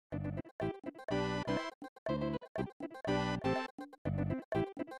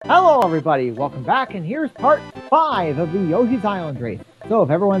Hello everybody, welcome back, and here's part 5 of the Yoshi's Island race. So if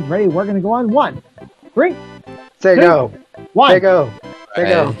everyone's ready, we're going to go on 1, 3, Say 2, go. 1. Say go. Say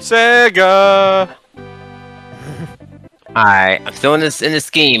go. Sega! Alright, I'm still in the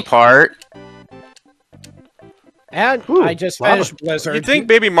scheme part. And Ooh, I just lava. finished Blizzard. You'd think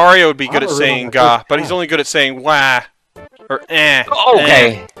Baby Mario would be good at Lava saying riddle "ga," first but he's time. only good at saying "wah" or "eh." Oh,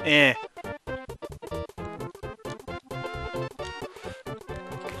 okay. Eh.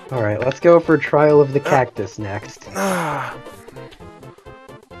 Alright, let's go for Trial of the Cactus next. I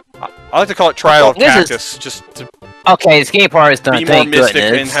like to call it Trial of This is- Cactus, just to Okay, the scheme part is done, be more thank mystic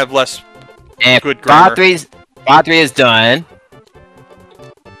and goodness. have less And good grammar. Part 3 is done.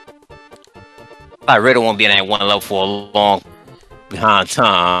 I really won't be in that one level for a long behind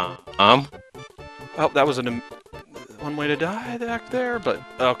time. Oh, that was one way to die back there, but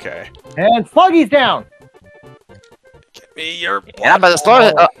okay. And Sluggy's down! Give me your... And I'm about to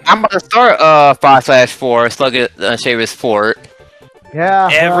start. 5/4 Slugger Shaver's Fort. Yeah,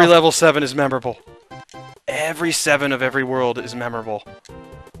 Every well, level 7 is memorable. Every 7 of every world is memorable.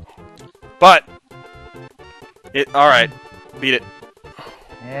 But... Alright. Beat it.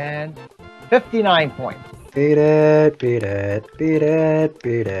 and 59 points. Beat it, beat it, beat it,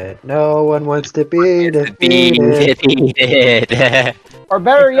 beat it. No one wants to beat it, beat it. Beat it. Or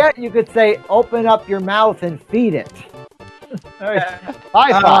better yet, you could say, open up your mouth and feed it. Alright,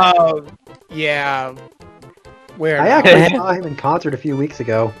 high five. Yeah. Where? I actually saw him in concert a few weeks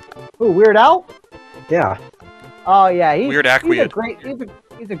ago. Ooh, Weird Al? Yeah. Oh yeah, he's Weird a Aquid. great,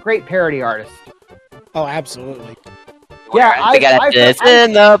 he's a great parody artist. Oh, absolutely. Yeah, I got this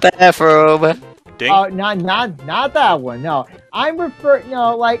in the bathroom. Ding. Oh, not that one. No, I'm referring.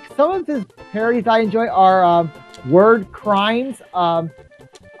 No, like some of his parodies I enjoy are Word Crimes, Yep.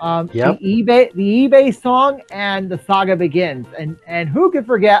 the eBay song, and The Saga Begins. And who could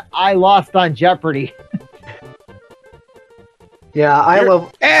forget I Lost on Jeopardy? Yeah, I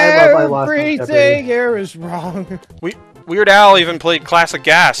love I Lost on Everything Jeopardy. here is wrong. Weird Al even played Classic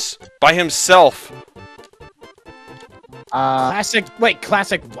Gas by himself. Classic. Wait,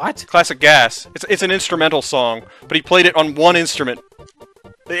 classic what? Classic Gas. It's an instrumental song, but he played it on one instrument.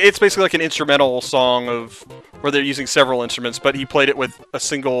 It's basically like an instrumental song of where they're using several instruments, but he played it with a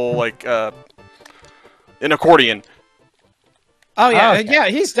single like an accordion. Oh yeah, Okay. yeah.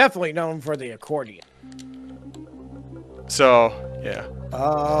 He's definitely known for the accordion. So yeah,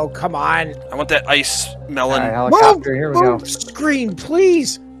 Oh come on! I want that ice melon Helicopter. Here we go. Move screen,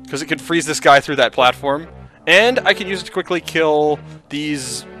 please. because it could freeze this guy through that platform, and I could use it to quickly kill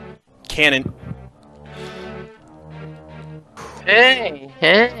these cannon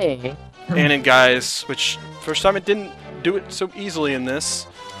Hey. guys. Which first time it didn't do it so easily in this.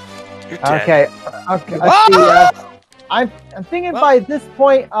 You're dead. Okay. Let's see, I'm thinking by this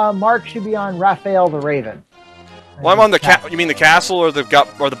point, Mark should be on Raphael the Raven. Well, I'm on the You mean the castle or the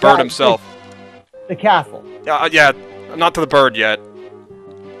bird Yeah, himself? The castle. Yeah, not to the bird yet.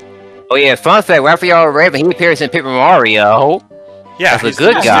 Oh yeah, fun fact, Raphael Raven, he appears in Paper Mario. Yeah, That's a he's-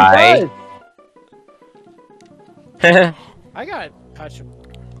 good Yes, guy. it does. I got a touch of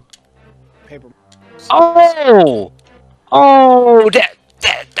paper. Oh,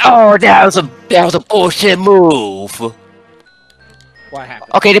 that was a bullshit move. What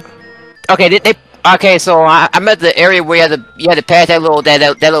happened? Okay, so I'm at the area where you had to pass that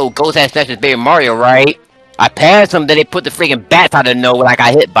little ghost ass section of Baby Mario, right? I passed them, then they put the freaking bats out of nowhere, like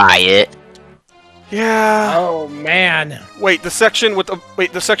I hit by it. Yeah. Oh man. Wait, the section with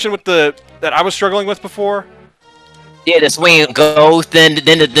the that I was struggling with before. Yeah, the swinging ghost, then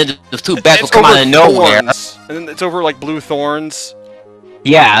the two bats will It's come out over of nowhere. thorns, and then it's over like blue thorns.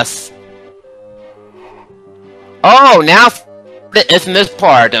 Yes. Oh, now the infamous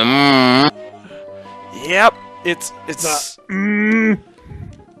part. Yep, it's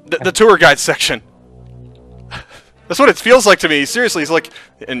the tour guide section. That's what it feels like to me. Seriously, it's like,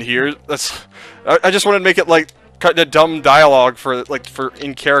 and here, I just wanted to make it like kind of dumb dialogue for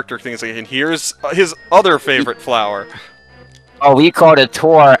in character things. Like, and here's his other favorite flower. Oh, we call it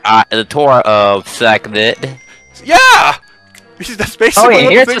the tour of segment. Yeah, that's basically Oh yeah,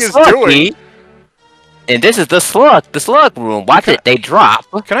 what here's the thing the is slug doing. key. And this is the slug room. Watch it, they drop.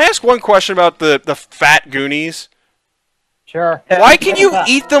 Can I ask one question about the fat Goonies? Sure. Why can you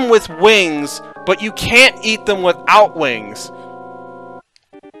eat them with wings, but you can't eat them without wings?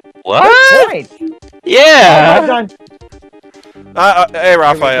 What? Right. Yeah. I've done. Hey,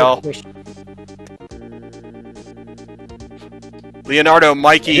 Raphael. Leonardo,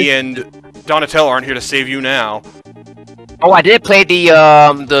 Mikey, and Donatello aren't here to save you now. Oh, I did play the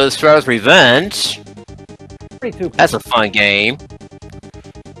Shredder's Revenge. Pretty super. That's a fun game.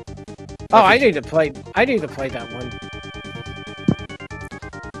 Oh, I need to play. I need to play that one.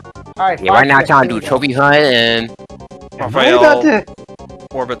 All right. Yeah, right now I'm 5-6, trying to here do we go. trophy hunt and Am I about Raphael to?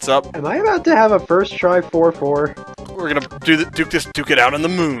 orbits up. Am I about to have a first try 4-4? We're gonna duke it out on the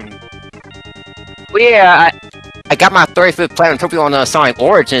moon. well, yeah, I got my 35th platinum trophy on Sonic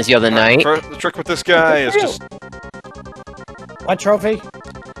Origins the other night. The trick with this guy is just What trophy?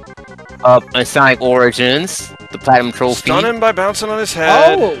 In Sonic Origins, the platinum trophy. stun him by bouncing on his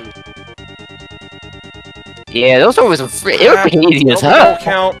head. Oh, Yeah, those were some it was pretty easy as Double hell.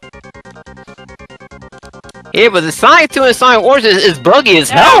 count. Yeah, but the Sonic 2 and Sonic Origins is buggy as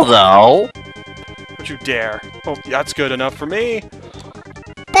hell, though. Don't you dare. Oh, yeah, that's good enough for me.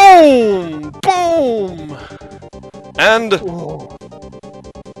 Boom! Boom! And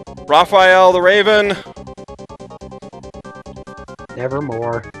Raphael the Raven.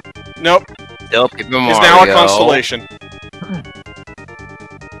 Nevermore. Nope. Nope, Paper Mario. Is now a constellation.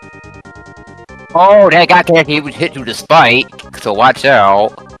 Oh, that guy can't even hit through the spike, so watch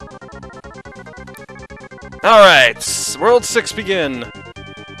out. Alright, World 6 begin.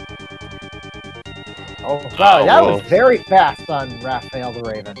 Oh, wow, that Oh. was very fast on Raphael the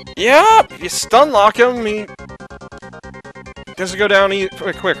Raven. Yeah, if you stun lock him, he doesn't go down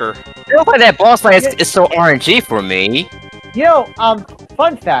quicker. I feel like that boss fight is so RNG for me. You know,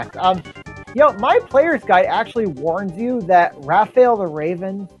 fun fact, you know, my player's guide actually warns you that Raphael the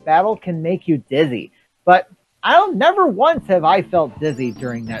Raven battle can make you dizzy, but never once have I felt dizzy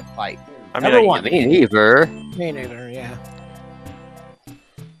during that fight. I mean, Never once. Me neither. me neither. Yeah.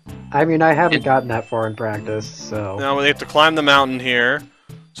 I mean, I haven't gotten that far in practice, so. now we have to climb the mountain here.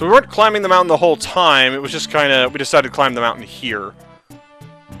 So we weren't climbing the mountain the whole time, it was just kind of, we decided to climb the mountain here.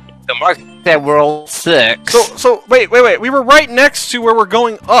 The mark said World 6. So, wait, we were right next to where we're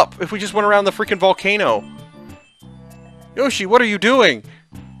going up, if we just went around the freaking volcano. Yoshi, what are you doing?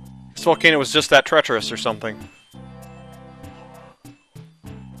 This volcano was just that treacherous or something.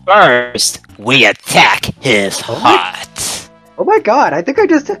 First, we attack his hut. Oh my god, I think I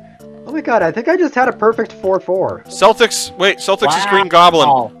just. Oh my god, I think I just had a perfect 4-4. Celtics is Green Goblin.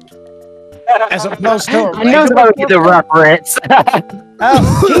 Oh, As opposed to a I know regular about the reference.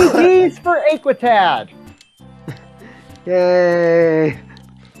 GG's for Aquitad. Yay!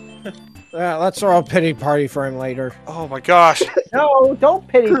 let's throw a pity party for him later. Oh my gosh. No, don't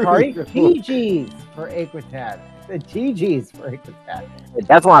pity party. GG's for Aquitad. The GG's for Aquitad.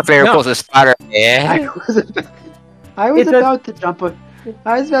 That's one of my favorite No. quotes of Spider-Man. I was It's a- about to jump.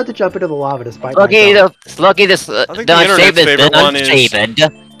 I was about to jump into the lava despite Lucky myself. this I think the done internet's shaved has favorite been one is- unshaven.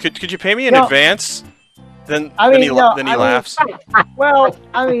 Could you pay me in No. advance? Then I then mean, he, no, then he I mean- laughs. Well,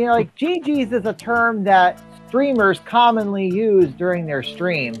 I mean, like, GG's is a term that streamers commonly use during their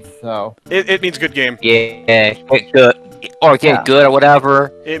streams, so. It means good game. Yeah, get good. Or get Yeah. good or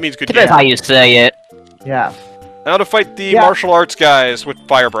whatever. It means good Depends game. how you say it. Yeah. Now to fight the Yeah. martial arts guys with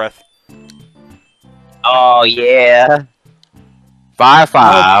fire breath. Oh, yeah.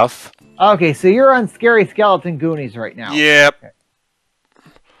 5-5. Okay, so you're on Scary Skeleton Goonies right now. Yep.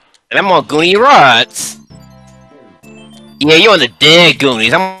 And I'm on Goonie Ruts. Yeah, you're on the dead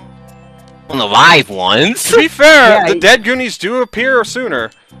Goonies. I'm on the live ones. To be fair, Yeah, the you- dead Goonies do appear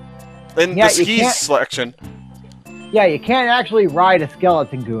sooner in Yeah, the you skis can't- selection. Yeah, you can't actually ride a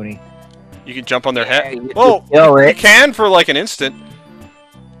skeleton Goonie. You can jump on their head. you Well, kill you it. can for like an instant,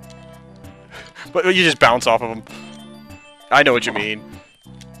 but you just bounce off of them. I know what you mean.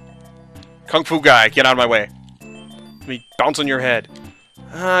 Kung Fu guy, get out of my way. Let me bounce on your head.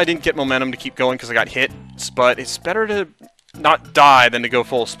 I didn't get momentum to keep going because I got hit, but it's better to not die than to go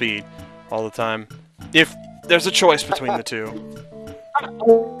full speed all the time. If there's a choice between the two.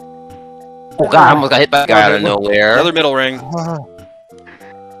 Oh god, I almost got hit by a guy out of nowhere. Another middle ring.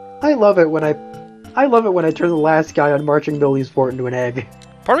 I love it when I turn the last guy on Marching Billy's fort into an egg.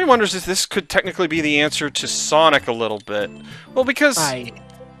 Part of me wonders if this could technically be the answer to Sonic a little bit. Well, because on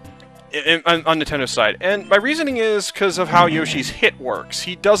Nintendo's side, and my reasoning is because of how Yoshi's hit works.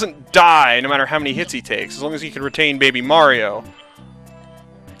 He doesn't die no matter how many hits he takes, as long as he can retain Baby Mario.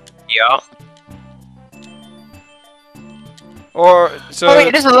 Yeah. Or so. Oh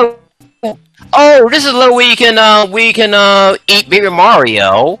wait, this is a little. Oh, this is a little we can eat Baby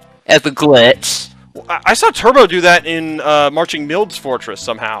Mario as a glitch. I saw Turbo do that in Marching Mild's Fortress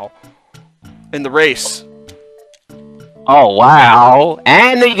somehow. In the race. Oh wow!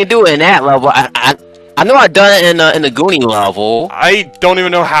 I know you can do it in that level. I know I've done it in the Goonie level. I don't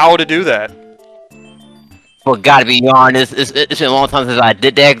even know how to do that. But gotta be honest, it's been a long time since I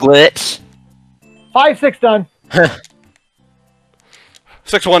did that glitch. 5-6 done.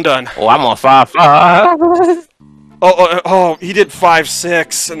 6-1 done. Oh, I'm on 5-5. Oh, he did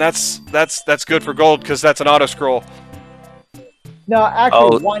 5-6, and that's good for gold because that's an auto scroll. No,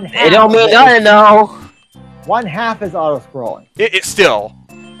 actually, one half. It don't mean nothing, though. One half is auto scrolling. It still,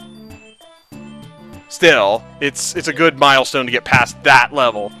 it's a good milestone to get past that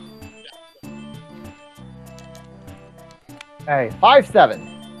level. Hey, 5-7.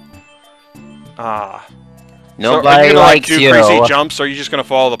 Ah. Nobody so are you gonna likes do you. crazy jumps, or are you just gonna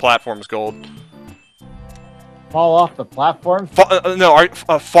follow the platforms, Gold? Fall off the platform? No,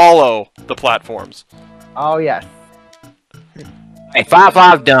 follow the platforms. Oh yes. Hey,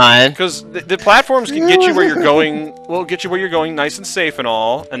 5-5 done. Because the platforms can get you where you're going. Well, get you where you're going, nice and safe and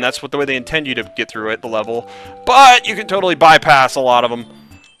all, and that's what the way they intend you to get through it, the level. But you can totally bypass a lot of them.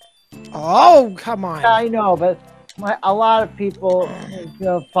 Oh, come on. I know, but a lot of people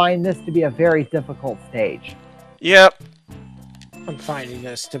find this to be a very difficult stage. Yep. I'm finding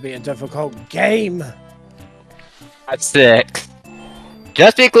this to be a difficult game. That's sick.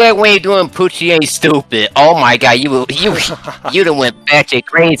 Just be glad when you're doing Poochie ain't stupid. Oh my god, you done went batshit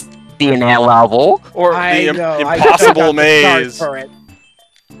crazy in that level. Or the impossible maze. For it.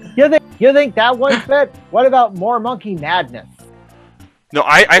 You think that one's fit? What about More Monkey Madness? No,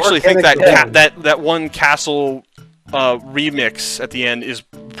 I actually think that one castle remix at the end is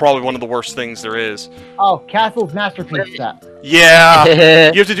probably one of the worst things there is. Oh, Castle's Masterpiece set.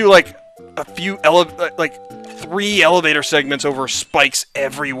 Yeah, you have to do like a few 3 elevator segments over spikes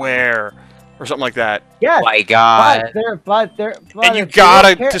everywhere, or something like that. Yes. Oh my god. But And you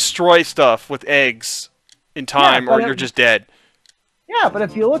gotta destroy stuff with eggs in time, or you're just dead. Yeah, but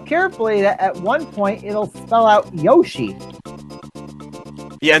if you look carefully, at one point it'll spell out Yoshi.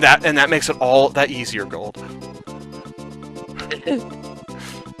 Yeah, and that makes it all that easier, Gold.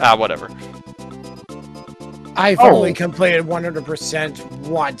 Whatever. I've only completed 100%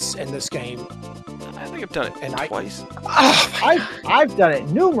 once in this game. I think I've done it twice. I've done it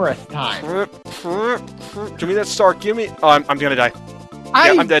numerous times. Give me that star. Give me. Oh, I'm gonna die.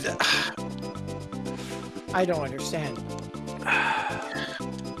 Yeah, I'm dead. I don't understand.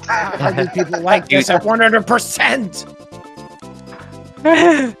 How do people like this at 100%?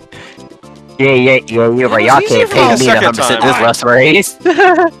 Yeah, you're right. Y'all can't pay me to 100% this last race.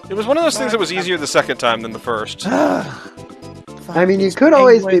 It was one of those things that was easier the second time than the first. I mean, you could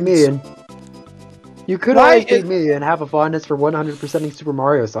always be me, and you could always be me and have a fondness for 100%ing Super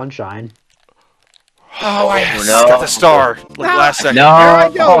Mario Sunshine. Oh, I got the star like last second. No. Here I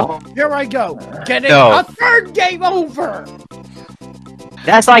go. Here I go. Getting a third game over.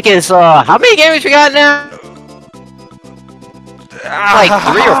 That's like it's how many games we got now? Like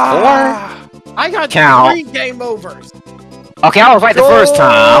 3 or 4? I got 3 game overs. Okay, I was right the first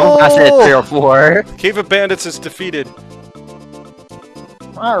time. I said 3 or 4. Cave of Bandits is defeated.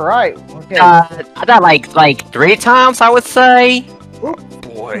 All right. Okay. I got like 3 times, I would say. Oh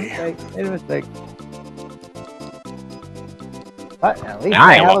boy. Made a mistake. But at least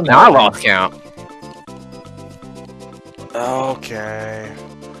I lost count. Okay.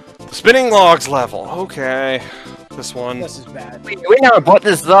 The spinning logs level. Okay. This one. This is bad. We never brought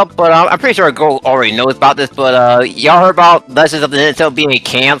this up, but I'm pretty sure Go already knows about this. But y'all heard about Legends of the Nintendo being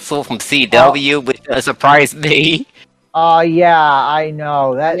canceled from CW, which surprised me. Yeah, I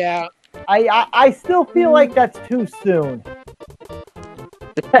know that. Yeah. I still feel like that's too soon.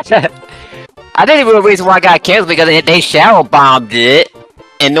 I think the real reason why I got canceled because they shadow bombed it,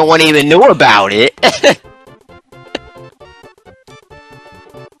 and no one even knew about it.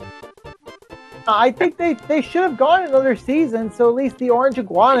 I think they should have gone another season, so at least the orange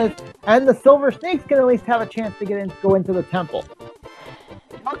iguanas and the silver snakes can at least have a chance to go into the temple.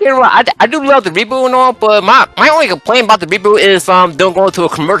 Okay, well, I do love the reboot and all, but my only complaint about the reboot is don't go into a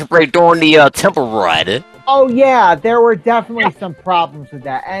commercial break during the temple ride. Oh yeah, there were definitely some problems with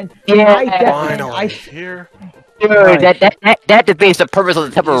that, and Finally here. Dude, that defeats the purpose of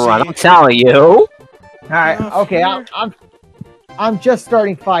the temple run. I'm telling you. All right, okay, I'm just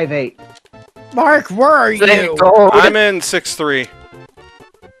starting 5-8. Mark, where are you? I'm in 6-3.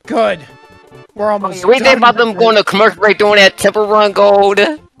 Good. We're almost. What do you think about them going to commercial break during that temple run, Gold?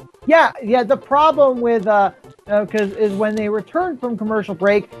 Yeah. The problem with is when they return from commercial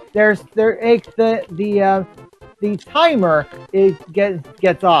break, the timer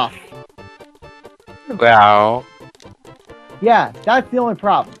gets off. Wow. Yeah, that's the only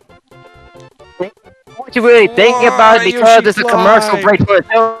problem. What you really thinking about it because it's a commercial break for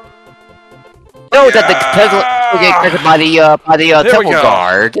the know that the contestant will get catches by the temple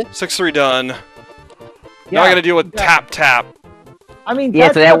guard. 6-3 done. Yeah, now I gotta deal with tap. I mean,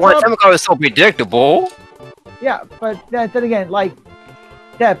 yeah, so that one temple guard is so predictable. Yeah, but then again, like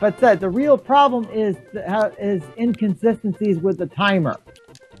the real problem is inconsistencies with the timer.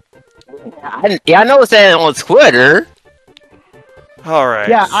 I noticed that on Twitter. All right.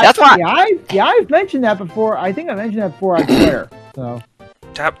 Yeah, That's why. I've mentioned that before. I think I mentioned that before on Twitter. So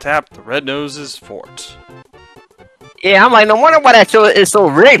Tap tap the red noses fort. Yeah, I'm like, no wonder why that show is so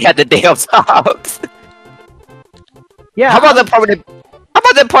rigged at the damn tops. yeah, How about the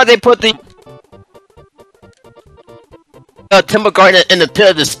part they put the Timber Garden in the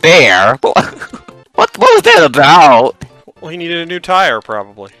pit of despair? What was that about? Well, he needed a new tire,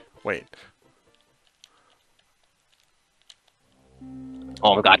 probably. Wait.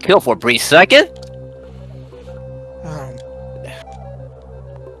 Oh, we got killed for a brief second.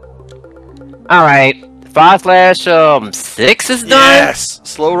 All right, 5/6 is done. Yes!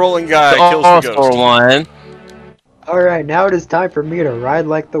 Slow rolling guy kills the For ghost. one. Alright, now it is time for me to ride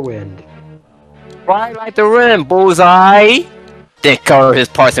like the wind. Right like the rim, bullseye. Then cover his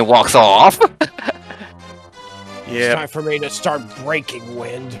parts and walks off. It's Yeah. time for me to start breaking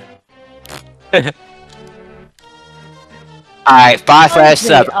wind. Alright,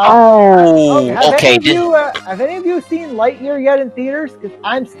 5/7. Oh, have okay. Have any of you seen Lightyear yet in theaters? Because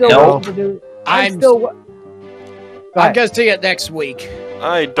I'm still No. waiting to do. I'm gonna see it next week.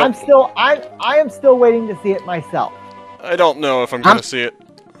 I I am still waiting to see it myself. don't know if I'm gonna see it.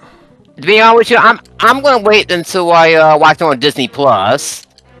 To be honest with you, I'm gonna wait until I watch it on Disney Plus.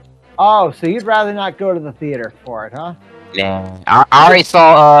 Oh, so you'd rather not go to the theater for it, huh? Nah. I already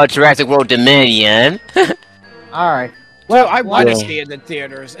saw Jurassic World Dominion. All right. Well, I want to Yeah. see it in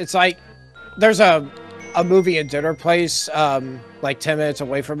theaters. It's like there's a movie and dinner place like 10 minutes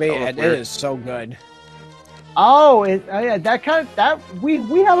away from me, Oh, and weird. it is so good. Oh, yeah, that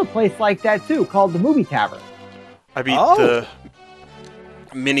we have a place like that too, called the Movie Tavern. I beat Oh. the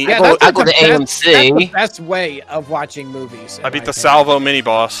mini. Yeah, go- that's I go the to best- AMC. That's the best way of watching movies. in I beat my the opinion. Salvo mini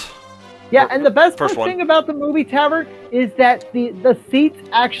boss. Yeah, and the best First one. thing about the Movie Tavern is that the seats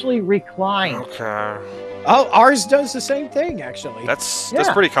actually recline. Okay. Oh, ours does the same thing actually. That's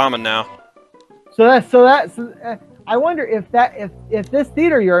Yeah. pretty common now. I wonder if this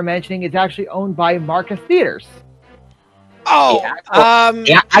theater you're mentioning is actually owned by Marcus Theaters. Oh,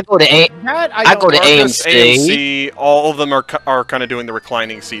 Yeah, I go to that I go to don't know. Marcus, AMC, all of them are kind of doing the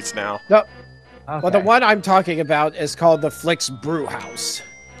reclining seats now. Okay. Well, the one I'm talking about is called the Flicks Brew House.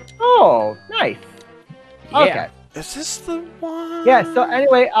 Oh, nice. Yeah. Okay. Is this the one? Yeah. So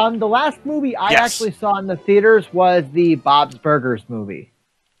anyway, the last movie I Yes. actually saw in the theaters was the Bob's Burgers movie.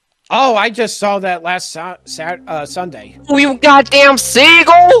 Oh, I just saw that last Sunday. Oh, you goddamn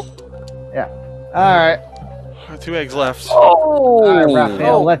seagull! All right. 2 eggs left. All right, Oh,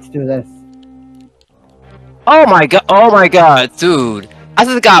 Raphael, let's do this. oh my god, dude! I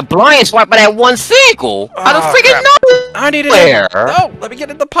just got blind swiped by that one seagull. I don't Oh, freaking crap. know I need it. where. No, let me get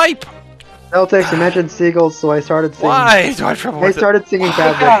in the pipe. Celtics, you mentioned seagulls, so I started singing. Why do I have trouble I with it? started singing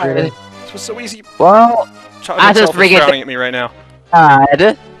Bad God. yesterday. This was so easy. Well, Child I just itself is forget frowning at me right now.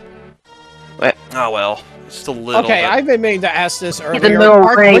 God. Oh well, it's just a little. Okay, bit. I've been meaning to ask this earlier. Get the middle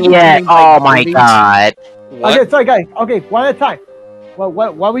Mark, ring what do you yet. mean by Oh my movies? god. What? Okay, sorry guys. Okay, one at a time. What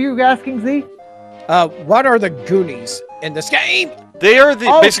were you asking, Z? What are the Goonies in this game? They are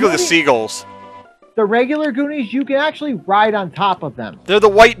Oh, basically the really? seagulls. The regular Goonies, you can actually ride on top of them. They're the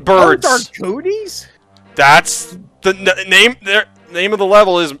white birds. Those are Goonies? That's the name. Their name of the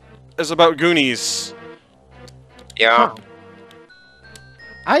level is about Goonies. Yeah. Huh.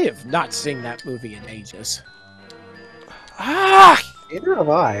 I have not seen that movie in ages. Ah! Neither have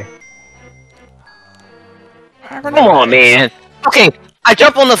I. Come on, man. Okay, I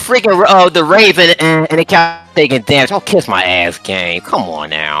jump on the freaking the Raven and it kept taking damage. I'll kiss my ass, game. Come on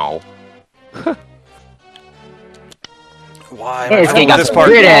now. Why? This am I game doing got this some part?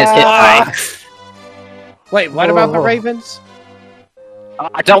 weird ass Why? hit. Wait, what about the Oh. Ravens?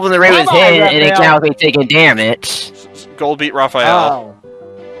 I jumped on the Raven's Come on, head and it Raphael. kept me taking damage. Gold beat Raphael. Oh.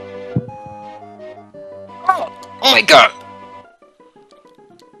 Oh my god.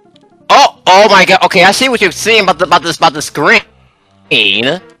 Oh my god. Okay, I see what you're saying about the screen.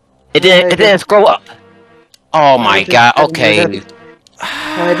 It didn't scroll up. Oh my just god. had a Okay. near-death-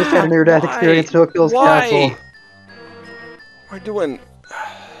 I just had a near-death experience to Kills Castle. Why? What are you doing?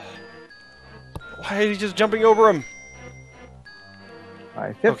 Why are you just jumping over him? All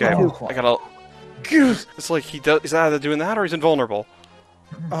right, 52 Okay, I points. gotta. It's like he's either doing that or he's invulnerable.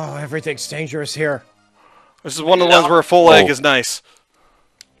 Oh, everything's dangerous here. This is one of the ones where a full egg is nice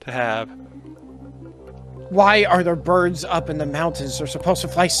to have. Why are there birds up in the mountains? They're supposed to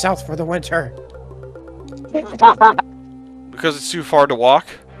fly south for the winter. Because it's too far to walk.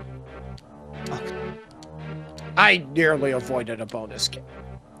 I nearly avoided a bonus kill.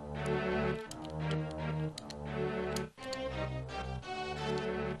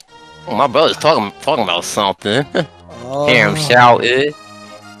 Oh, my brother's talking about something. Oh. Hear him shouting.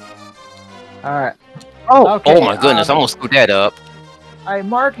 All right. Oh, Okay, oh my goodness! I almost screwed that up. All right,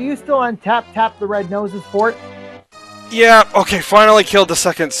 Mark, are you still on tap the red noses fort? Yeah, okay, finally killed the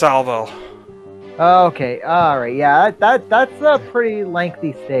second salvo. Okay, all right, yeah, that's a pretty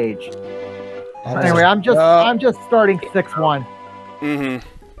lengthy stage. Anyway, I'm just starting 6-1. Mm-hmm.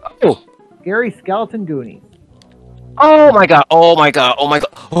 Oh, Gary Skeleton Goonies. oh my god! Oh my god! Oh my god!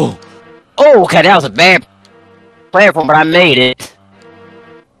 Oh, oh, okay, that was a bad platform, but I made it.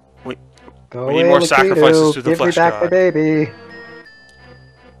 Go We need away, more Lakitu. sacrifices to the Give me flesh back god. my baby.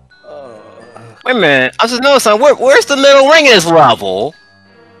 Wait a minute! I just noticed something. Where's the middle ring in this level?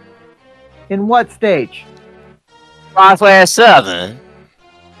 In what stage? 5/7.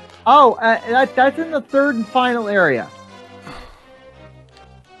 Oh, that's in the third and final area.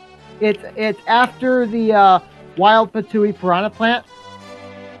 It's after the wild Patui piranha plant.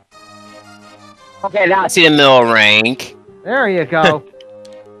 Okay, now I see the middle ring. There you go.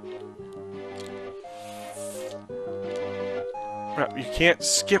 You can't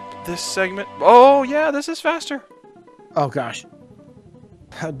skip this segment. Oh, yeah, this is faster. Oh gosh.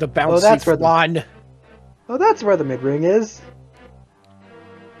 The Oh, bouncy that's where flan. Oh, that's where the mid ring is.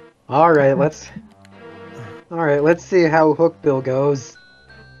 All right, let's see how Hookbill goes.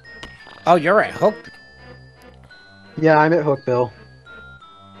 Oh, you're right. Hook. Yeah, I'm at Hookbill.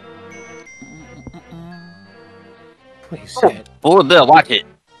 Please say it. Oh, Bill, watch it.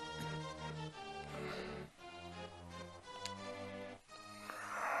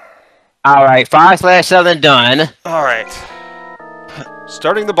 All right, 5/7 done. All right.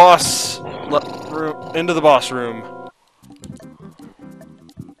 Starting the boss room, into the boss room.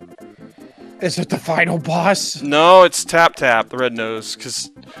 Is it the final boss? No, it's Tap, the red nose, because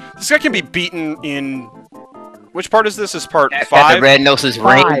this guy can be beaten in... Which part is this? Is part Got 5? the red nose's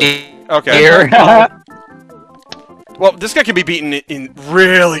ring Okay. here. Well, this guy can be beaten in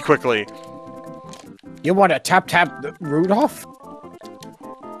really quickly. You want to tap Rudolph?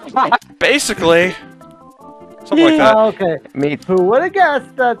 Basically. Something like that. Okay. Me. Who would have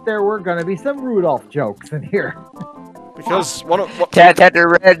guessed that there were going to be some Rudolph jokes in here? Because one of... Tap the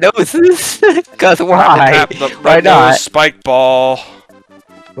red noses. Cause why? Tap the Why red not? nose spike ball.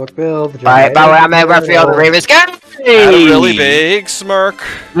 Hookbill. The By the way, I'm at Raphael the Raven Sky. Had a really big smirk.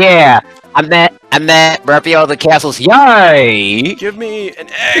 Yeah, I'm at Raphael the Castle's. Yay! Give me an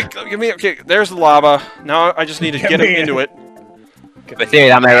egg. Give me... Okay, there's the lava. Now I just need to get him into it. But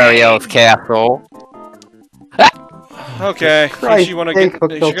dude, I'm at Raphael's Castle. Okay. Christ You want to sake, get...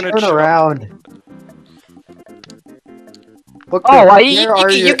 Hookbill, You're turn around. Hookbill, Oh, well, where you are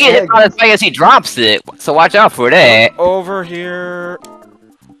get your hit by eggs? the as he drops it, so watch out for that. Over here.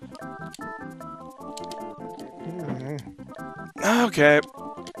 Okay.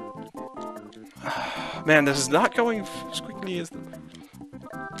 Man, this is not going as quickly as...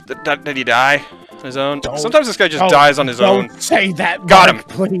 Did he die on his own? Don't- Sometimes this guy just dies on his own. Don't say that. Got Mark.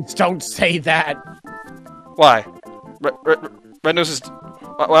 Please don't say that. Why? Red Nose is...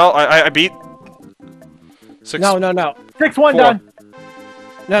 Well, I beat... 6... No. 6-1 4. done.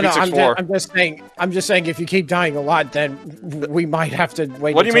 No, Beat I'm 6-4. just saying if you keep dying a lot, then we might have to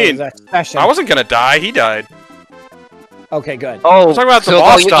wait What do you until mean? the next session. I wasn't gonna die, he died. Okay, good. Oh, We're talking about the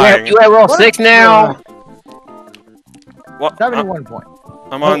boss dying. You at roll 6 now? What? 71 points.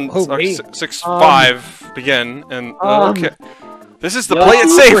 I'm on me? 6-5 begin, and... okay. This is the Yoshi play it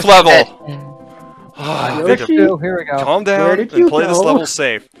safe was- level! I need to 6-2, here we go. calm Where down did and you play this go? level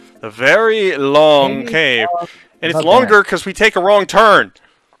safe. A very long Maybe, cave. And it's not longer because we take a wrong turn.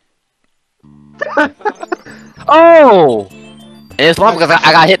 Oh! And it's long because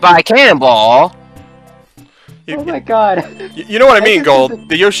I got hit by a cannonball. You, Oh my god. you know what I mean, just Gold? did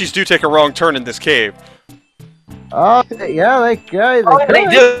The Yoshis do take a wrong turn in this cave. Oh, yeah, they could. They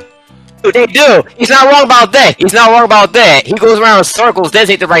do. They do. He's not wrong about that. He's not wrong about that. He goes around in circles, then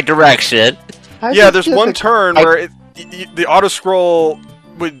take the right direction. Yeah, there's one turn where the auto scroll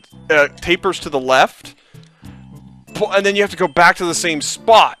would tapers to the left, and then you have to go back to the same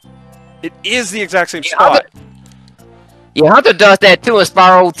spot. It is the exact same spot. Yeah, Hunter does that too in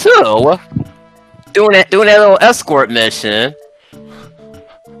Spyro 2. Doing that little escort mission.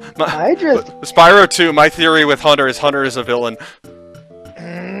 I just... Spyro 2, my theory with Hunter is a villain.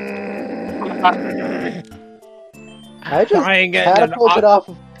 I just Dying in an catapulted off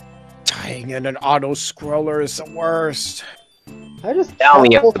of... Dying in an auto scroller is the worst. I just Tell me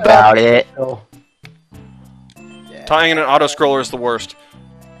catapulted about off it. Hookbill. Tying in an auto scroller is the worst.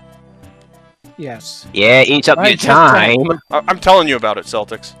 Yes. Yeah, eats up I your just said- time. I'm telling you about it,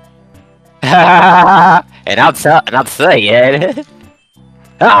 Celtics. and I'm saying.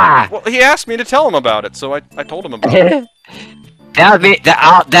 Ah! Well, he asked me to tell him about it, so I told him about it.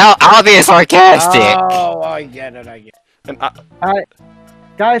 I'll be sarcastic. Oh, I get it. And All right,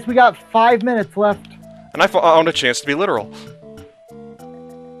 guys, we got 5 minutes left. I found a chance to be literal.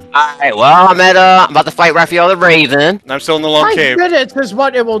 Alright, well, I'm about to fight Raphael the Raven. And I'm still in the long 5 cave. minutes is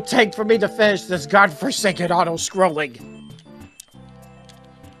what it will take for me to finish this godforsaken auto-scrolling.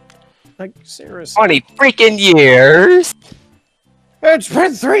 Like, seriously. 20 freaking years. It's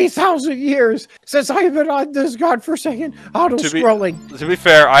been 3,000 years since I've been on this godforsaken auto-scrolling. To be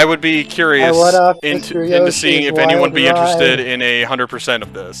fair, I would be curious Mr. into Yoshi's seeing if anyone would be Wild interested Ride. in a 100%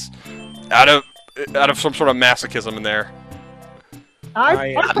 of this. Out of some sort of masochism in there.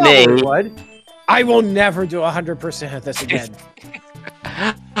 I I- probably me. would. I will never do 100% of this again.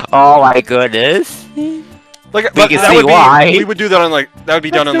 Oh my goodness. Like, We but can that see would be, why. we would do that on like that would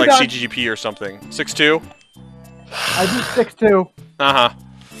be done on Let's like do that. CGGP or something. 6-2. I do 6-2. Uh-huh.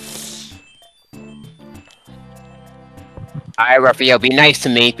 Alright, Raphael, be nice to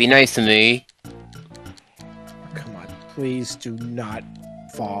me. Be nice to me. Come on, please do not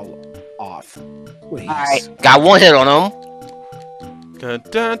fall off. Please. Alright, got one hit on him. Dun,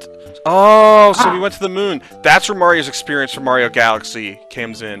 dun. Oh, so we went to the moon. That's where Mario's experience from Mario Galaxy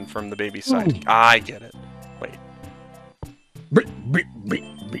comes in from the baby side. I get it. Wait.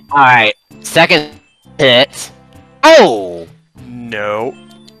 Alright, second hit. Oh! No.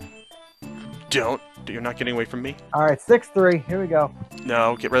 Don't. You're not getting away from me. All right, 6-3. Here we go.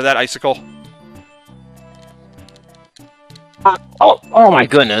 No, get rid of that icicle. Oh my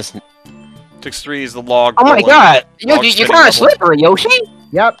goodness. 6-3 is the log. Oh my rolling. god. Log You're spinning kind of level. slippery, Yoshi.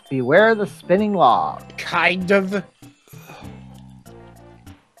 Yep, beware the spinning log. Kind of.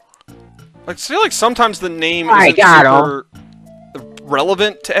 I feel like sometimes the name I isn't got super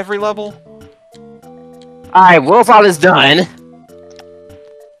relevant to every level. Alright, Wolfall is done.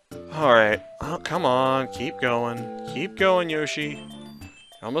 Alright. Oh, come on. Keep going. Keep going, Yoshi.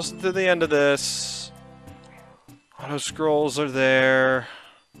 Almost to the end of this. Auto scrolls are there.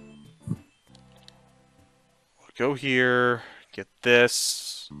 Go here. Get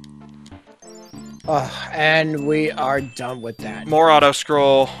this. And we are done with that. More auto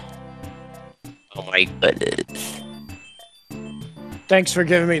scroll. Oh my goodness. Thanks for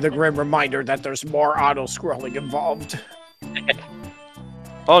giving me the grim reminder that there's more auto-scrolling involved.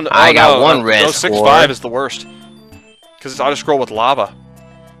 Oh no! I oh, got no, one no, red no, score. 6-5 is the worst. Because it's auto scroll with lava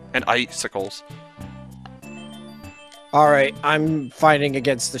and icicles. Alright, I'm fighting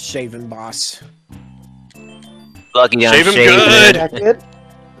against the Shaven boss. Lucky I'm Shave him shaving. good. That kid?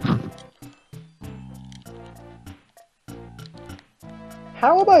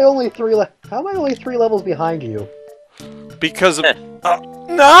 How am I only three levels behind you? Because of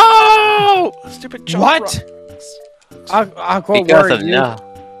no stupid jump What? rocks. Aqua, Because where of are you? no.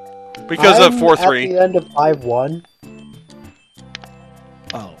 Because I'm of at 4-3. the end of 5-1.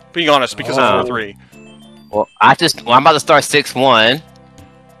 Oh. Being honest, because Oh. of 4-3. Well, I'm about to start 6-1.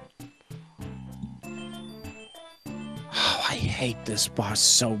 Oh, I hate this boss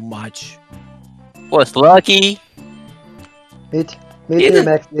so much. What's Lucky? Me too, Isn't-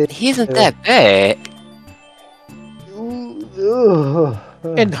 Max. He isn't that bad.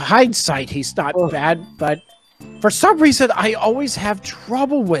 In hindsight, he's not Oh. bad, but for some reason, I always have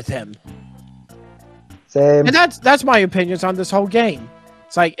trouble with him. Same. And that's my opinions on this whole game.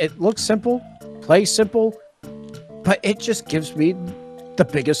 It's like, it looks simple, plays simple, but it just gives me the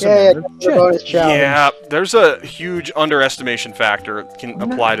biggest Yeah, amount of the shit. bonus challenge. Yeah, there's a huge underestimation factor that can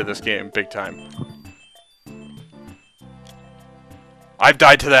apply to this game, big time. I've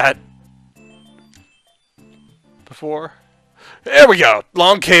died to that before. There we go.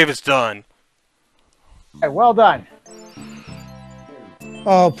 Long cave is done. Okay, well done.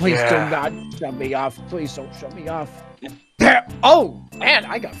 Oh, please Yeah. do not shut me off. Please don't shut me off. There. Oh, man,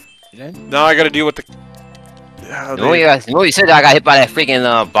 I got in. Now I gotta deal with the You said I got hit by that freaking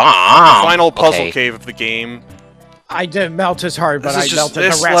bomb. final puzzle Okay. cave of the game. I didn't melt his heart, but This I is just melted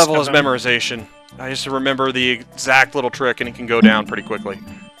this the rest level of is him. memorization. I just remember the exact little trick, and it can go down pretty quickly.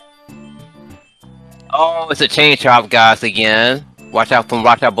 Oh, it's a chain chop, guys, again. Watch out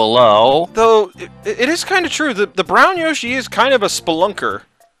below. Though it is kind of true. The brown Yoshi is kind of a spelunker.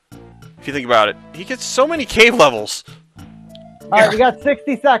 If you think about it, he gets so many cave levels. All right, we got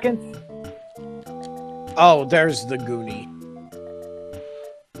 60 seconds. Oh, there's the Goonie.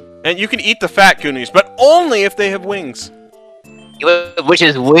 And you can eat the fat Goonies, but only if they have wings. Which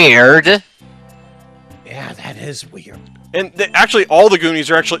is weird. Yeah, that is weird. And actually, all the Goonies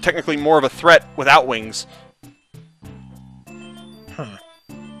are actually technically more of a threat without wings. Huh.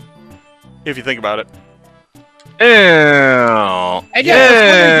 If you think about it. Ew. And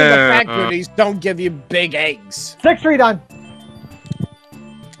yeah, the fat goodies don't give you big eggs. 6-3 done.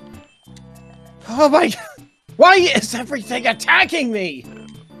 Oh my god. Why is everything attacking me?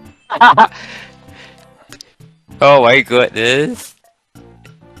 Oh my goodness.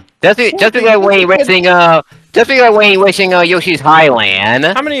 Just because Wayne racing Yoshi's Highland.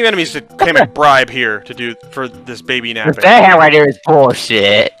 How many enemies did Kamek bribe here to do for this baby napping? That hat right there is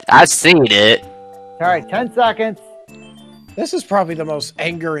bullshit. I've seen it. All right, 10 seconds. This is probably the most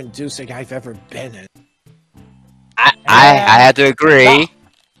anger-inducing I've ever been in. I have to agree.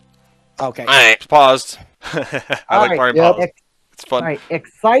 Okay. It's paused. I like Mario pause. It's fun. All right,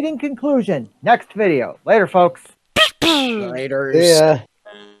 exciting conclusion. Next video. Later, folks. Later. Yeah.